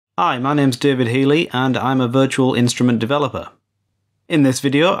Hi, my name's David Healey and I'm a virtual instrument developer. In this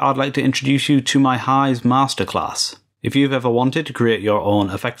video, I'd like to introduce you to my HISE masterclass. If you've ever wanted to create your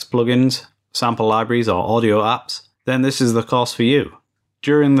own effects plugins, sample libraries or audio apps, then this is the course for you.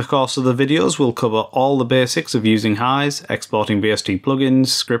 During the course of the videos, we'll cover all the basics of using HISE, exporting VST plugins,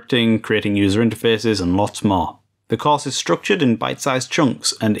 scripting, creating user interfaces, and lots more. The course is structured in bite-sized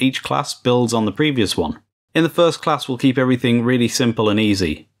chunks and each class builds on the previous one. In the first class, we'll keep everything really simple and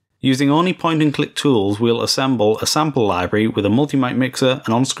easy. Using only point-and-click tools, we'll assemble a sample library with a multi-mic mixer,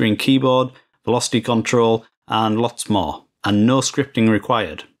 an on-screen keyboard, velocity control, and lots more, and no scripting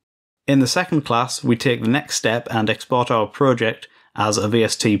required. In the second class, we take the next step and export our project as a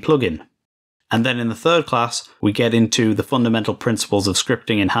VST plugin. And then in the third class, we get into the fundamental principles of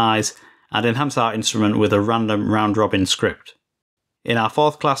scripting in HISE and enhance our instrument with a random round-robin script. In our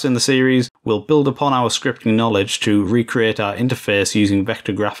fourth class in the series, we'll build upon our scripting knowledge to recreate our interface using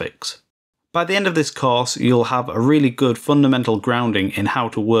vector graphics. By the end of this course, you'll have a really good fundamental grounding in how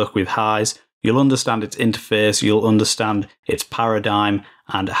to work with HISE, you'll understand its interface, you'll understand its paradigm,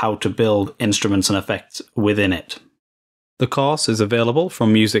 and how to build instruments and effects within it. The course is available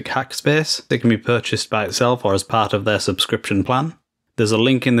from Music Hackspace. It can be purchased by itself or as part of their subscription plan. There's a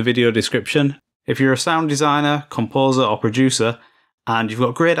link in the video description. If you're a sound designer, composer, or producer, and you've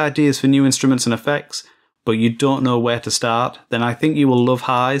got great ideas for new instruments and effects, but you don't know where to start, then I think you will love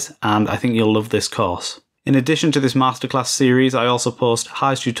HISE, and I think you'll love this course. In addition to this masterclass series, I also post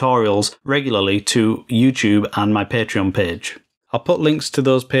HISE tutorials regularly to YouTube and my Patreon page. I'll put links to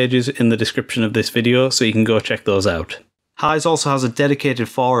those pages in the description of this video so you can go check those out. HISE also has a dedicated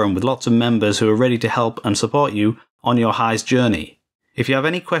forum with lots of members who are ready to help and support you on your HISE journey. If you have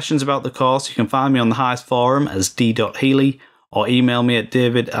any questions about the course, you can find me on the HISE forum as d.healey, or email me at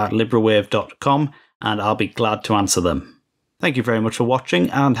david@librawave.com and I'll be glad to answer them. Thank you very much for watching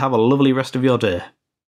and have a lovely rest of your day.